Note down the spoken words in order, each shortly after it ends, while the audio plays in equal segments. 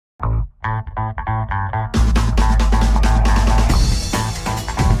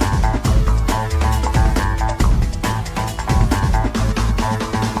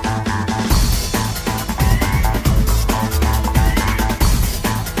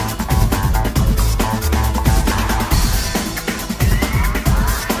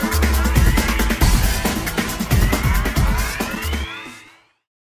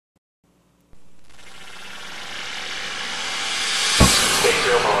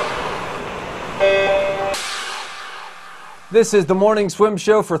This is the Morning Swim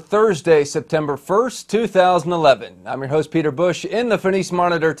Show for Thursday, September 1st, 2011. I'm your host, Peter Bush. In the Phoenix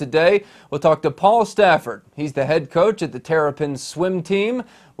Monitor today, we'll talk to Paul Stafford. He's the head coach at the Terrapins Swim Team,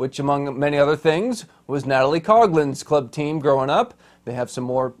 which, among many other things, was Natalie Coughlin's club team growing up. They have some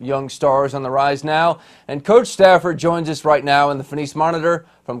more young stars on the rise now. And Coach Stafford joins us right now in the Phoenix Monitor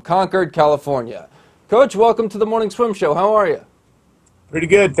from Concord, California. Coach, welcome to the Morning Swim Show. How are you? Pretty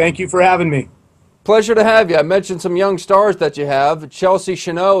good. Thank you for having me. Pleasure to have you. I mentioned some young stars that you have. Chelsea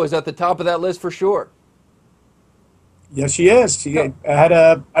Chanot is at the top of that list for sure. Yes, she is. She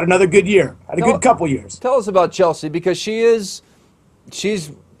had another good year. Had a good couple years. Tell us about Chelsea, because she's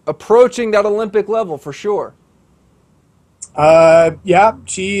approaching that Olympic level for sure. Yeah,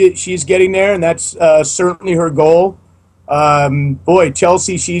 she's getting there, and that's certainly her goal. Boy,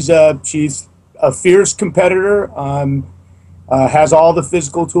 Chelsea, she's a fierce competitor. Has all the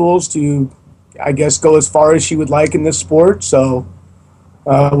physical tools to, I guess, go as far as she would like in this sport. So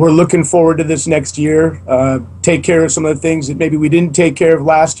we're looking forward to this next year. Take care of some of the things that maybe we didn't take care of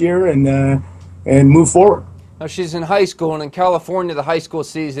last year, and move forward. Now, she's in high school, and in California, the high school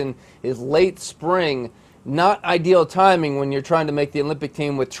season is late spring. Not ideal timing when you're trying to make the Olympic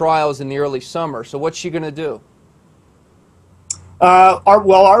team with trials in the early summer. So what's she going to do?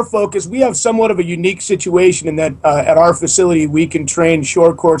 Our focus, we have somewhat of a unique situation in that at our facility we can train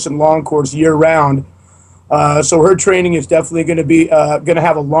short course and long course year round. So her training is definitely going to be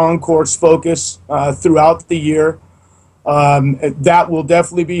have a long course focus throughout the year. That will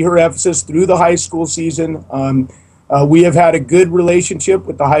definitely be her emphasis through the high school season. We have had a good relationship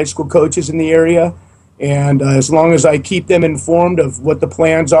with the high school coaches in the area, and as long as I keep them informed of what the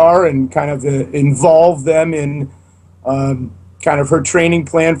plans are and kind of involve them in kind of her training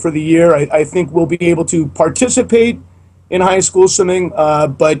plan for the year, I think we'll be able to participate in high school swimming,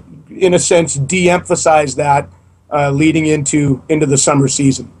 but in a sense de-emphasize that leading into the summer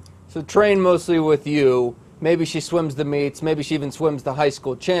season. So train mostly with you. Maybe she swims the meets, maybe she even swims the high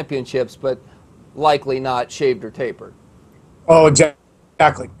school championships, but likely not shaved or tapered. Oh,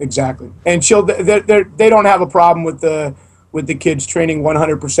 exactly. And they don't have a problem with the kids training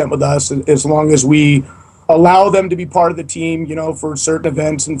 100% with us, as long as we allow them to be part of the team, for certain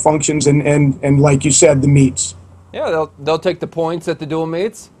events and functions, and like you said, the meets. Yeah, they'll take the points at the dual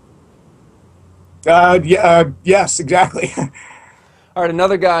meets. Yes, exactly. All right,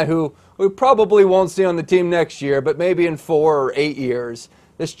 another guy who we probably won't see on the team next year, but maybe in 4 or 8 years.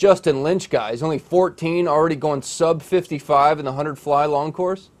 This Justin Lynch guy is only 14, already going sub 55 in the 100 fly long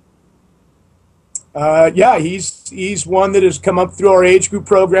course. Yeah, he's one that has come up through our age group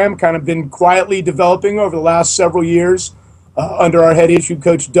program, kind of been quietly developing over the last several years under our head age group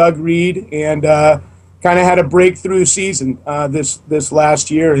coach Doug Reed, and kind of had a breakthrough season this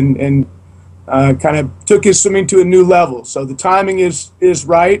last year, and kind of took his swimming to a new level. So the timing is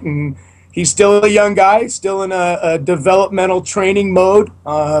right, and he's still a young guy, still in a developmental training mode.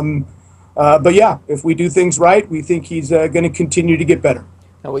 But yeah, if we do things right, we think he's going to continue to get better.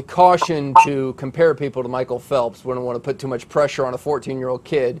 Now, we caution to compare people to Michael Phelps. We don't want to put too much pressure on a 14-year-old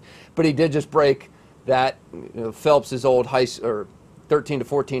kid, but he did just break that Phelps' old 13 to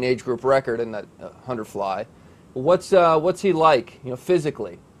 14 age group record in that 100 fly. What's he like,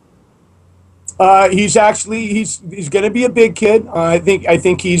 physically? He's going to be a big kid. I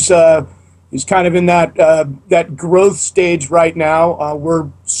think he's kind of in that growth stage right now. We're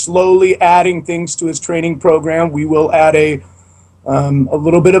slowly adding things to his training program. We will add a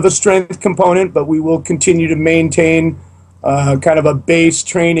little bit of a strength component, but we will continue to maintain kind of a base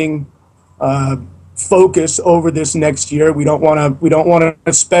training focus over this next year. We don't want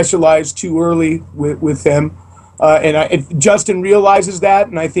to specialize too early with him, and Justin realizes that,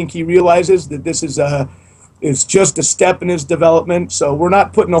 and I think he realizes that this is it's just a step in his development. So we're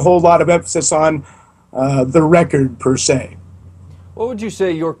not putting a whole lot of emphasis on the record per se. What would you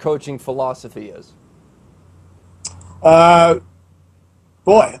say your coaching philosophy is?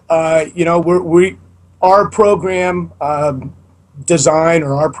 Our program design,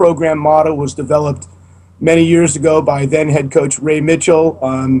 or our program model, was developed many years ago by then head coach Ray Mitchell.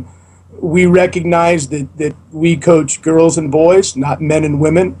 We recognize that we coach girls and boys, not men and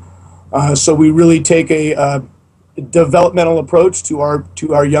women. So we really take a developmental approach to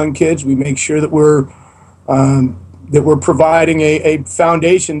our young kids. We make sure that we're providing a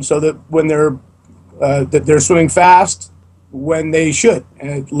foundation so that when they're swimming fast when they should,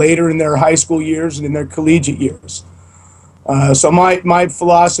 and later in their high school years and in their collegiate years. So my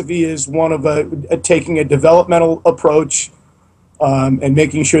philosophy is one of taking a developmental approach and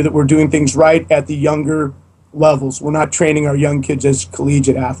making sure that we're doing things right at the younger levels. We're not training our young kids as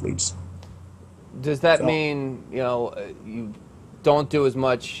collegiate athletes. Does that mean, you don't do as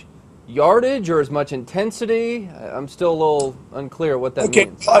much yardage or as much intensity? I'm still a little unclear what that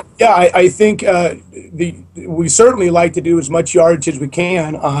means. Yeah, I think we certainly like to do as much yardage as we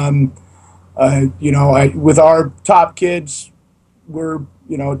can. With our top kids, we're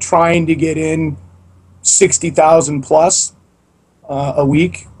trying to get in 60,000 plus a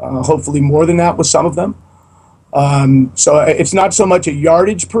week, hopefully more than that with some of them. So it's not so much a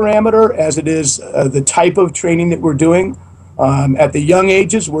yardage parameter as it is the type of training that we're doing. At the young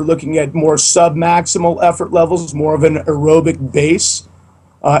ages, we're looking at more sub-maximal effort levels, more of an aerobic base.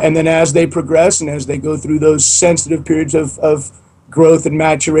 And then as they progress and as they go through those sensitive periods of growth and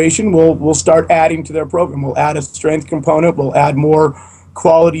maturation, we'll start adding to their program. We'll add a strength component. We'll add more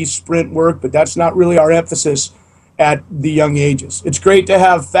quality sprint work, but that's not really our emphasis at the young ages. It's great to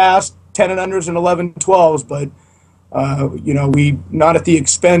have fast 10 and unders and 11 12s, but we not at the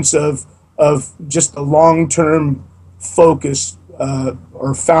expense of just the long-term focus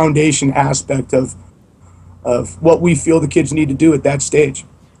or foundation aspect of what we feel the kids need to do at that stage.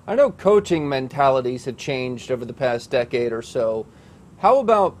 I know coaching mentalities have changed over the past decade or so. How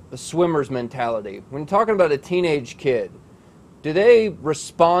about the swimmer's mentality? When talking about a teenage kid, do they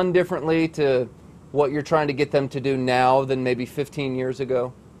respond differently to what you're trying to get them to do now than maybe 15 years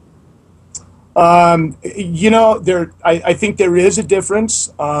ago? I think there is a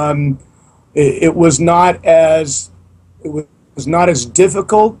difference. It was not as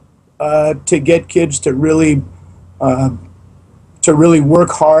difficult to get kids to really work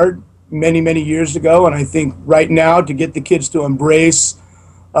hard many years ago, and I think right now to get the kids to embrace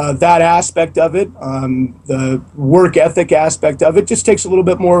that aspect of it, the work ethic aspect of it, just takes a little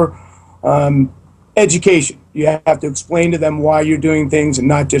bit more education. You have to explain to them why you're doing things, and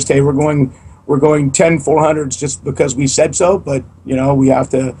not just, hey, we're going 10 400s just because we said so, but we have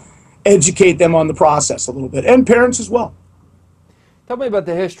to educate them on the process a little bit, and parents as well. Tell me about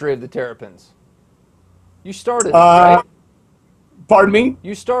the history of the Terrapins. You started, right? Pardon me?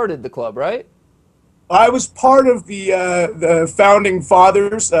 You started the club, right? I was part of the founding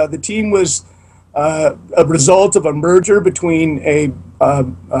fathers. The team was a result of a merger between a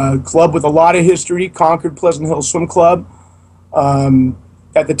club with a lot of history, Concord Pleasant Hill Swim Club.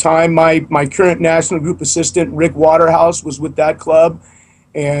 At the time, my current national group assistant, Rick Waterhouse, was with that club.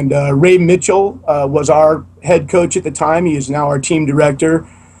 And Ray Mitchell was our head coach at the time. He is now our team director.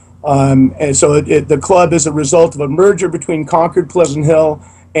 And so the club is a result of a merger between Concord Pleasant Hill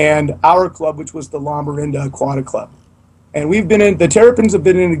and our club, which was the La Mirinda Aquatic Club. And the Terrapins have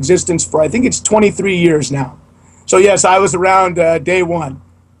been in existence for, I think it's 23 years now. So yes, I was around day one,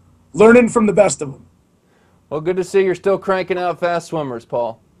 learning from the best of them. Well, good to see you're still cranking out fast swimmers,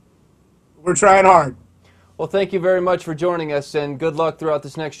 Paul. We're trying hard. Well, thank you very much for joining us, and good luck throughout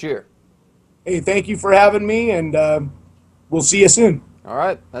this next year. Hey, thank you for having me, and we'll see you soon. All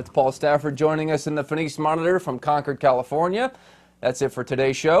right, that's Paul Stafford joining us in the Phoenix Monitor from Concord, California. That's it for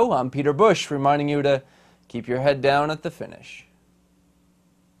today's show. I'm Peter Bush, reminding you to keep your head down at the finish.